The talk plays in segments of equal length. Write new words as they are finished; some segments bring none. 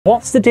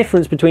What's the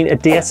difference between a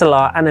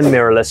DSLR and a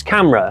mirrorless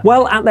camera?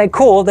 Well, at their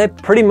core, they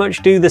pretty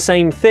much do the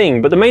same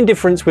thing, but the main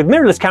difference with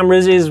mirrorless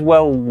cameras is,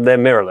 well, they're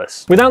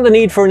mirrorless. Without the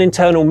need for an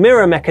internal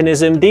mirror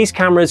mechanism, these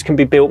cameras can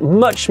be built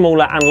much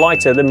smaller and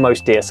lighter than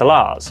most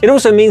DSLRs. It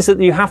also means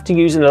that you have to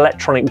use an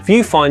electronic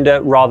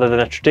viewfinder rather than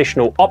a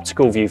traditional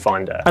optical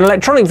viewfinder. An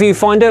electronic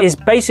viewfinder is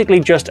basically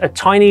just a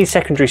tiny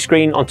secondary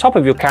screen on top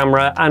of your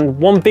camera, and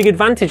one big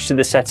advantage to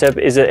this setup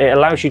is that it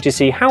allows you to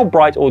see how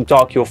bright or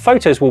dark your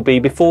photos will be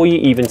before you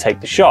even take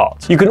the shot.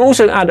 You can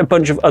also add a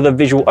bunch of other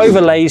visual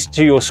overlays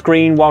to your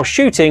screen while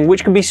shooting,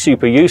 which can be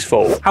super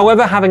useful.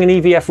 However, having an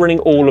EVF running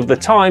all of the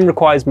time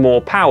requires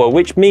more power,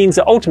 which means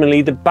that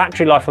ultimately the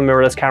battery life on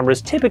mirrorless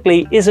cameras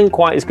typically isn't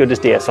quite as good as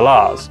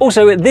DSLRs.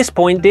 Also, at this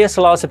point,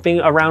 DSLRs have been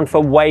around for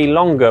way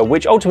longer,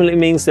 which ultimately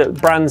means that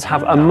brands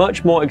have a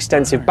much more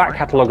extensive back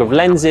catalogue of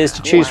lenses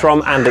to choose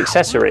from and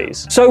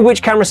accessories. So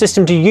which camera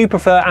system do you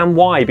prefer and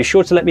why? Be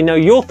sure to let me know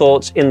your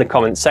thoughts in the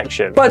comments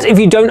section. But if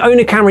you don't own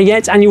a camera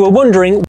yet and you were wondering